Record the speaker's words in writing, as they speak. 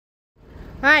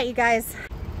All right, you guys,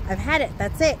 I've had it.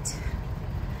 That's it.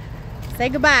 Say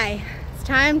goodbye. It's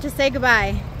time to say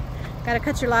goodbye. Gotta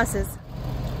cut your losses.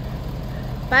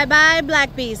 Bye-bye,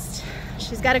 Black Beast.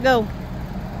 She's gotta go.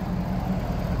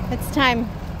 It's time.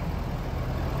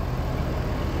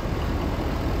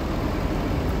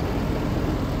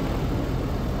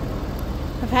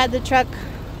 I've had the truck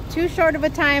too short of a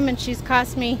time and she's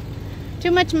cost me too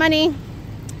much money.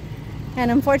 And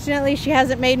unfortunately, she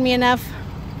hasn't made me enough.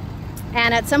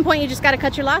 And at some point, you just gotta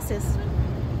cut your losses.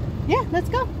 Yeah, let's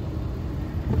go. All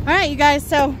right, you guys,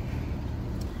 so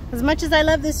as much as I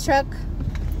love this truck,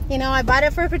 you know, I bought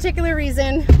it for a particular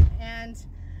reason, and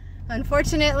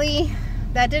unfortunately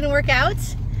that didn't work out,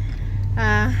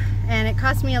 and it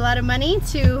cost me a lot of money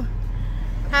to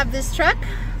have this truck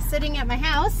sitting at my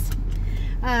house.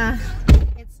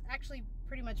 It's actually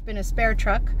pretty much been a spare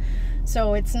truck,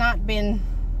 so it's not been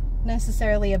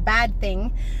necessarily a bad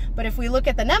thing, but if we look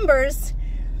at the numbers,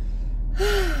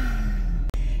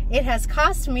 it has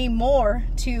cost me more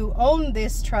to own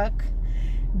this truck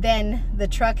than the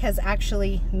truck has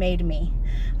actually made me.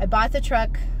 I bought the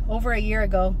truck over a year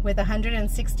ago with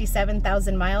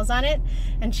 167,000 miles on it,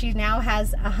 and she now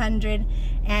has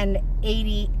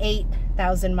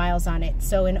 188,000 miles on it.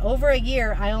 So in over a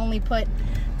year, I only put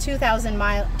 20,000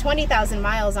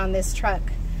 miles on this truck.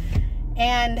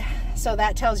 And so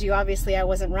that tells you, obviously, I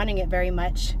wasn't running it very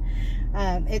much.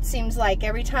 It seems like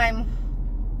every time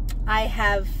I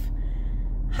have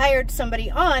hired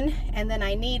somebody on and then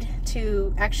I need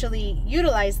to actually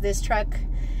utilize this truck,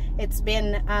 it's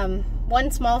been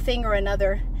one small thing or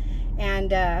another, and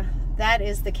that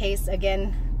is the case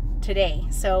again today.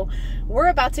 So we're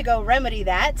about to go remedy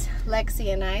that.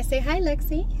 Lexi and I, say hi,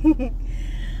 Lexi.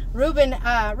 Ruben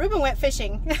went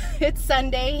fishing. It's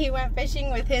Sunday. He went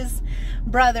fishing with his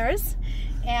brothers,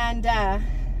 and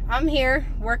I'm here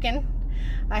working.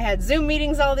 I had Zoom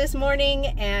meetings all this morning,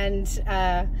 and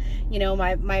you know,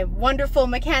 my wonderful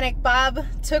mechanic Bob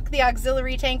took the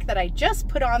auxiliary tank that I just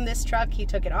put on this truck. He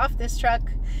took it off this truck.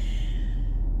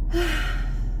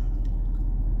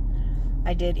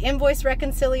 I did invoice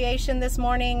reconciliation this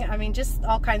morning. I mean, just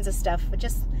all kinds of stuff.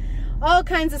 Just all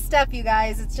kinds of stuff, you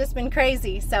guys. It's just been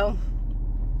crazy. So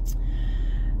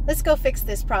let's go fix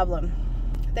this problem.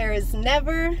 There is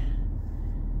never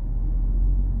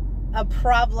a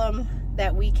problem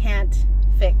that we can't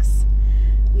fix.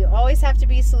 You always have to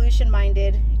be solution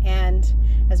minded, and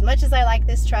as much as I like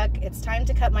this truck, it's time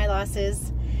to cut my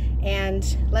losses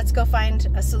and let's go find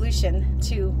a solution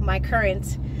to my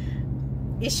current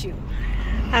issue.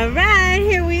 All right,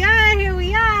 here we are.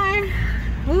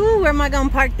 Ooh, where am I gonna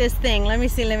park this thing? Let me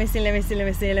see. Let me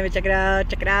check it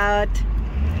out.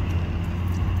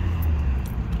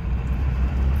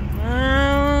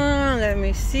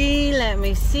 Let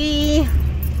me see.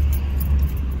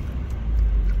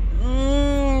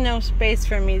 No space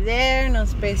for me there.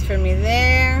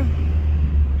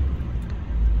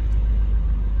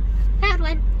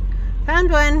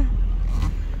 Found one.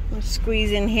 We'll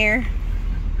squeeze in here.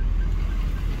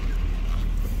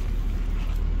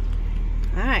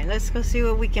 All right, let's go see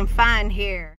what we can find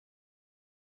here.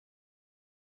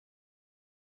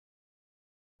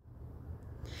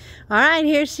 All right,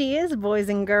 here she is, boys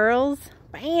and girls.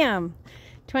 Bam!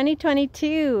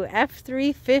 2022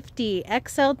 F350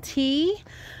 XLT,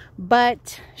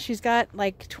 but she's got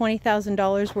like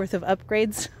 $20,000 worth of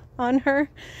upgrades on her.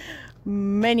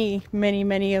 Many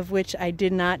of which I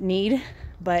did not need,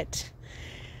 but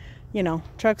you know,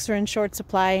 trucks are in short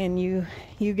supply, and you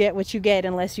get what you get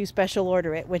unless you special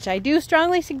order it, which I do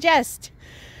strongly suggest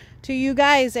to you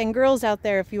guys and girls out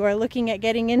there. If you are looking at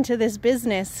getting into this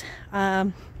business,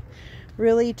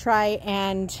 really try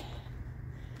and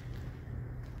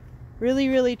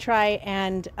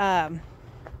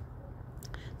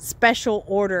special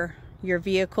order your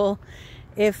vehicle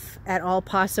if at all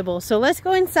possible. So let's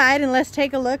go inside and let's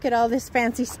take a look at all this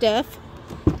fancy stuff.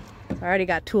 I already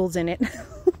got tools in it.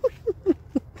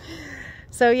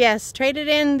 So yes, traded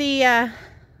in the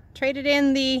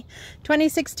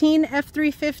 2016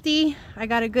 F350. I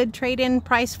got a good trade-in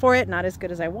price for it. Not as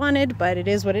good as I wanted, but it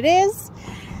is what it is.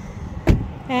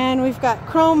 And we've got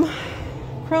chrome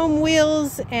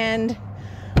wheels and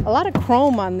a lot of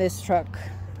chrome on this truck.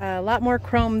 A lot more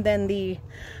chrome than the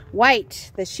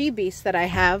white, the She Beast that I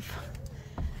have,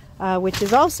 which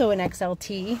is also an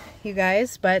XLT, you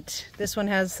guys, but this one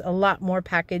has a lot more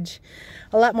package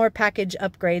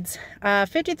upgrades.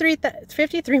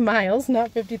 53 miles,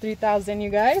 not 53,000, you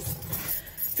guys.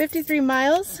 53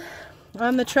 miles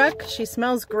on the truck. She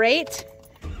smells great.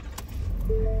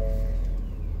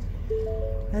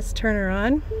 Let's turn her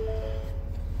on.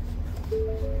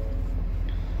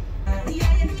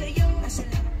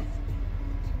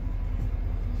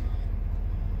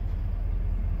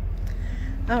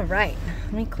 All right,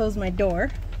 let me close my door.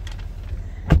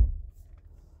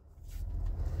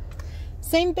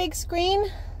 Same big screen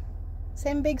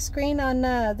on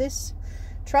this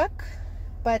truck,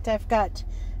 but I've got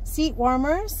seat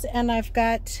warmers and I've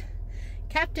got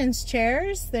captain's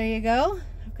chairs. There you go.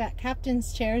 I've got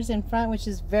captain's chairs in front, which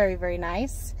is very, very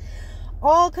nice.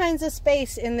 All kinds of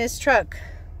space in this truck.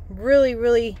 Really,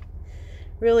 really,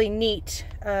 really neat.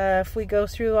 If we go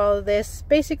through all of this,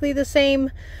 basically the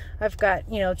same. I've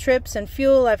got, you know, trips and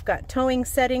fuel. I've got towing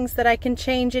settings that I can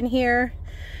change in here.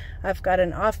 I've got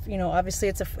an off, you know, obviously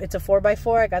it's a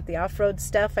 4x4. I got the off-road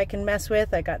stuff I can mess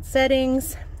with. I got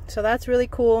settings. So that's really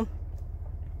cool.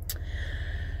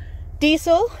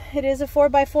 Diesel. It is a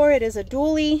 4x4. It is a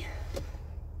dually.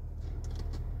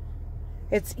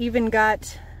 It's even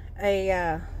got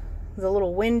a the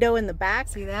little window in the back.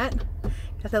 See that?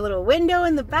 Got that little window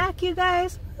in the back, you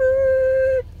guys.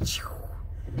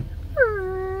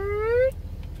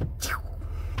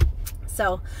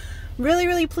 So, really,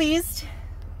 really pleased.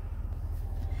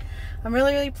 I'm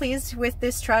really, really pleased with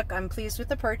this truck. I'm pleased with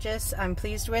the purchase. I'm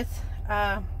pleased with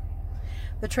the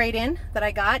trade-in that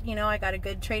I got. You know, I got a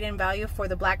good trade-in value for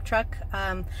the black truck.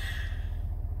 I'm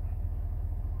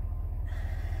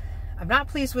not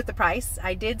pleased with the price.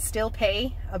 I did still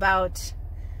pay about,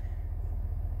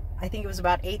 I think it was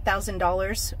about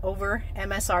 $8,000 over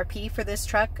MSRP for this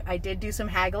truck. I did do some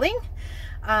haggling,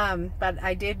 but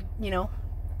I did, you know,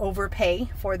 overpay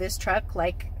for this truck.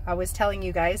 Like I was telling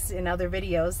you guys in other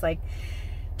videos, like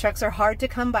trucks are hard to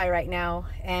come by right now.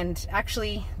 And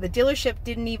actually the dealership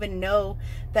didn't even know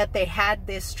that they had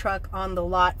this truck on the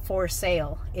lot for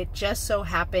sale. It just so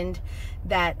happened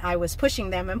that I was pushing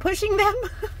them and pushing them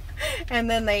and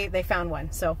then they found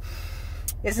one. So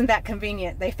isn't that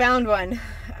convenient? They found one.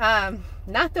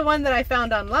 Not the one that I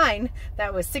found online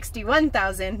that was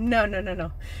 $61,000.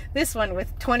 No. This one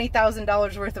with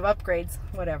 $20,000 worth of upgrades,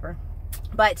 whatever.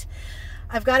 But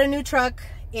I've got a new truck.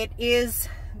 It is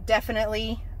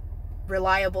definitely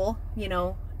reliable. You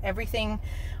know, everything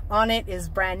on it is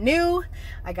brand new.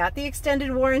 I got the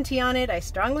extended warranty on it. I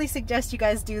strongly suggest you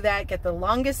guys do that. Get the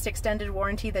longest extended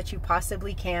warranty that you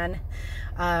possibly can,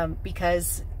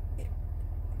 because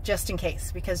just in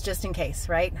case,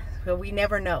 right? Well, we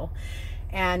never know.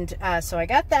 And so I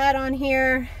got that on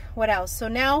here. What else? So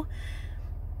now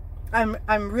I'm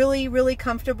really, really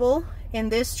comfortable in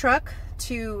this truck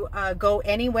to go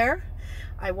anywhere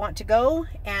I want to go,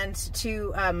 and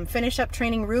to finish up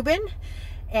training Ruben.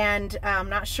 And I'm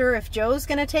not sure if Joe's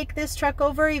gonna take this truck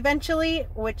over eventually,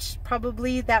 which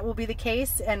probably that will be the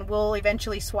case, and we'll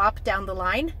eventually swap down the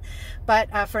line.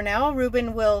 But for now,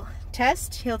 Ruben will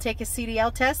test. He'll take a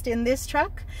CDL test in this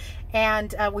truck,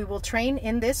 and we will train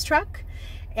in this truck.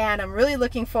 And I'm really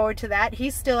looking forward to that.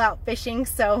 He's still out fishing,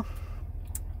 so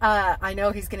I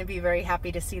know he's going to be very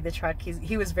happy to see the truck.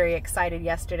 He was very excited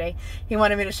yesterday. He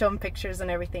wanted me to show him pictures and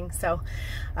everything. So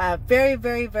very,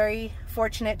 very, very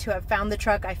fortunate to have found the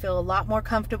truck. I feel a lot more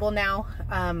comfortable now.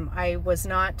 I was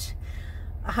not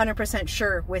 100%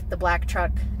 sure with the black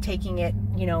truck, taking it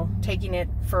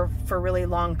for really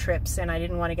long trips, and I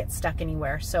didn't want to get stuck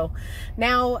anywhere. So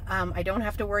now I don't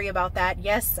have to worry about that.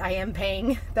 Yes, I am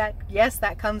paying that. Yes,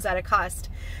 that comes at a cost,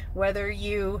 whether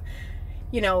you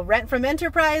rent from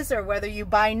Enterprise or whether you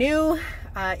buy new.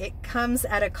 It comes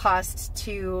at a cost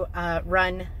to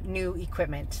run new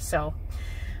equipment. So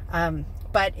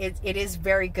but it is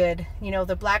very good. You know,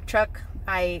 the black truck,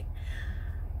 I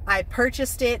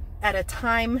purchased it at a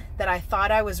time that I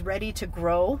thought I was ready to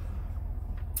grow,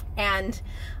 and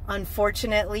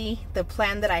unfortunately the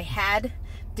plan that I had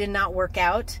did not work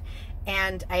out,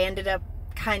 and I ended up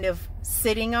kind of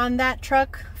sitting on that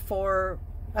truck for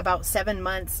about 7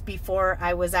 months before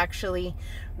I was actually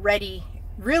ready,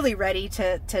 really ready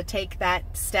to take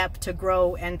that step to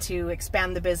grow and to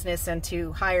expand the business and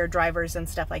to hire drivers and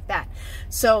stuff like that.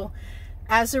 So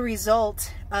as a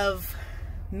result of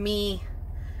me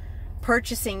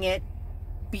purchasing it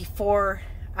before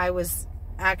I was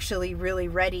actually really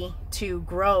ready to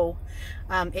grow,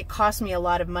 it cost me a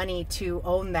lot of money to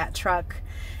own that truck.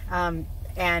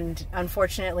 And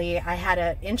unfortunately, I had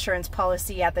an insurance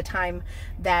policy at the time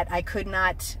that I could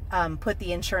not put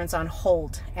the insurance on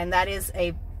hold. And that is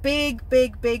a big,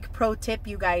 big, big pro tip,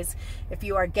 you guys. If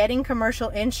you are getting commercial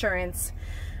insurance,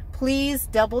 please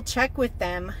double check with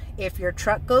them. If your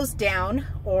truck goes down,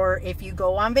 or if you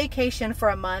go on vacation for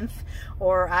a month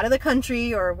or out of the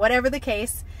country or whatever the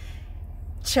case,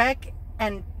 check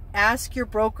and ask your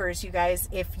brokers, you guys,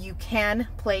 if you can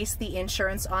place the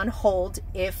insurance on hold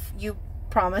if you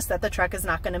promise that the truck is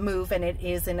not going to move and it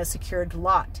is in a secured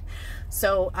lot.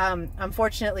 So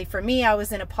unfortunately for me, I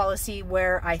was in a policy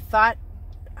where I thought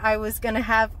I was gonna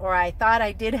have, or I thought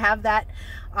I did have that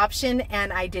option,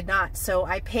 and I did not. So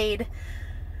I paid,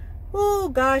 oh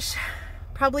gosh,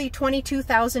 probably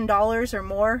 $22,000 or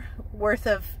more worth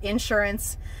of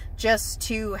insurance just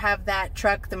to have that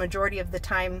truck the majority of the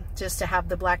time, just to have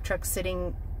the black truck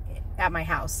sitting at my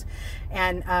house.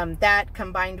 And that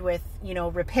combined with, you know,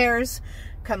 repairs,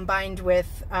 combined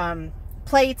with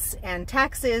plates and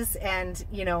taxes and,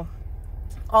 you know,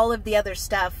 all of the other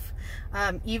stuff.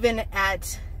 Even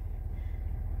at,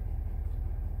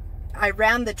 I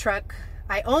ran the truck,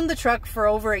 I owned the truck for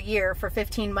over a year, for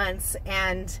 15 months,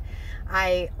 and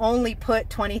I only put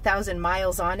 20,000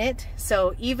 miles on it.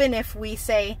 So even if we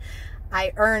say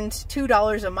I earned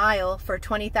 $2 a mile for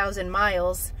 20,000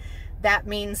 miles, that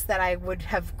means that I would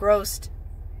have grossed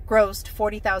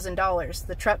 $40,000.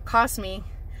 The truck cost me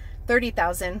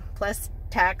 $30,000 plus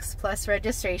tax plus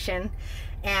registration,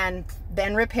 and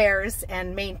then repairs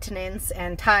and maintenance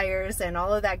and tires and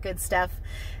all of that good stuff,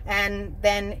 and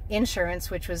then insurance,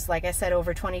 which was, like I said,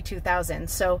 over $22,000.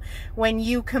 So when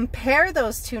you compare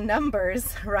those two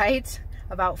numbers, right,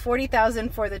 about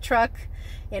 $40,000 for the truck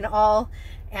in all,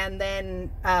 and then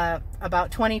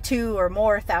about 22 or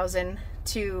more thousand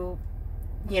to,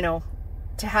 you know,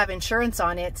 to have insurance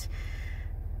on it,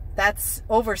 that's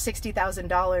over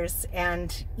 $60,000.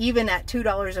 And even at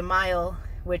 $2 a mile,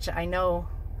 which I know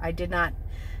I did not,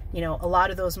 you know, a lot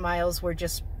of those miles were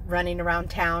just running around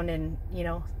town, and, you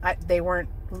know, they weren't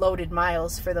loaded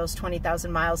miles for those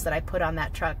 20,000 miles that I put on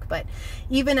that truck. But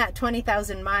even at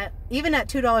 20,000 miles, even at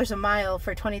 $2 a mile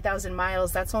for 20,000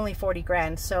 miles, that's only 40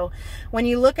 grand. So when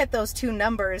you look at those two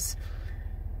numbers,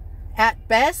 at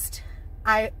best,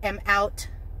 I am out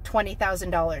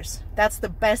 $20,000. That's the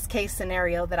best case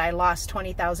scenario, that I lost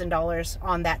 $20,000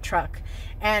 on that truck.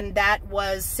 And that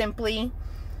was simply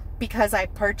because I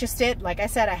purchased it. Like I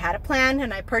said, I had a plan,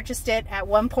 and I purchased it at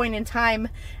one point in time,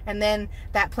 and then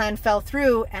that plan fell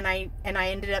through, and I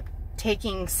ended up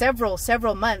taking several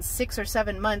months, 6 or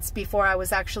 7 months, before I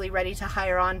was actually ready to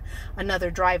hire on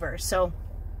another driver. So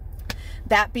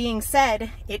that being said,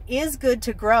 it is good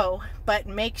to grow, but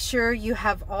make sure you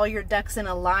have all your ducks in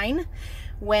a line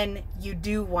when you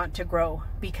do want to grow,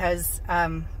 because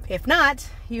if not,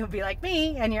 you'll be like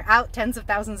me and you're out tens of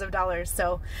thousands of dollars.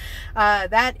 So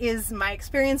that is my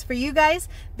experience for you guys.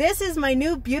 This is my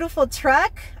new beautiful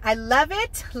truck. I love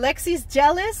it. Lexi's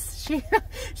jealous.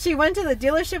 She went to the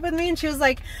dealership with me, and she was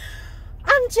like,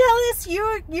 I'm jealous.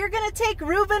 You're gonna take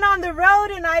Ruben on the road,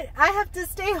 and I have to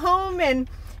stay home, and,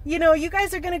 you know, you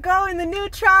guys are gonna go in the new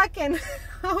truck. And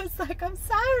I was like, I'm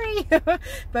sorry,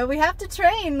 but we have to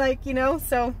train, like, you know.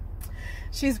 So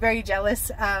she's very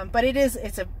jealous, but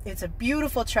it's a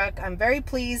beautiful truck. I'm very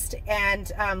pleased,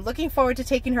 and I'm looking forward to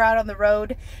taking her out on the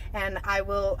road. And I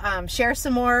will share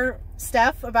some more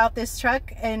stuff about this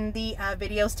truck in the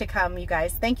videos to come, you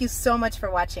guys. Thank you so much for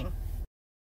watching.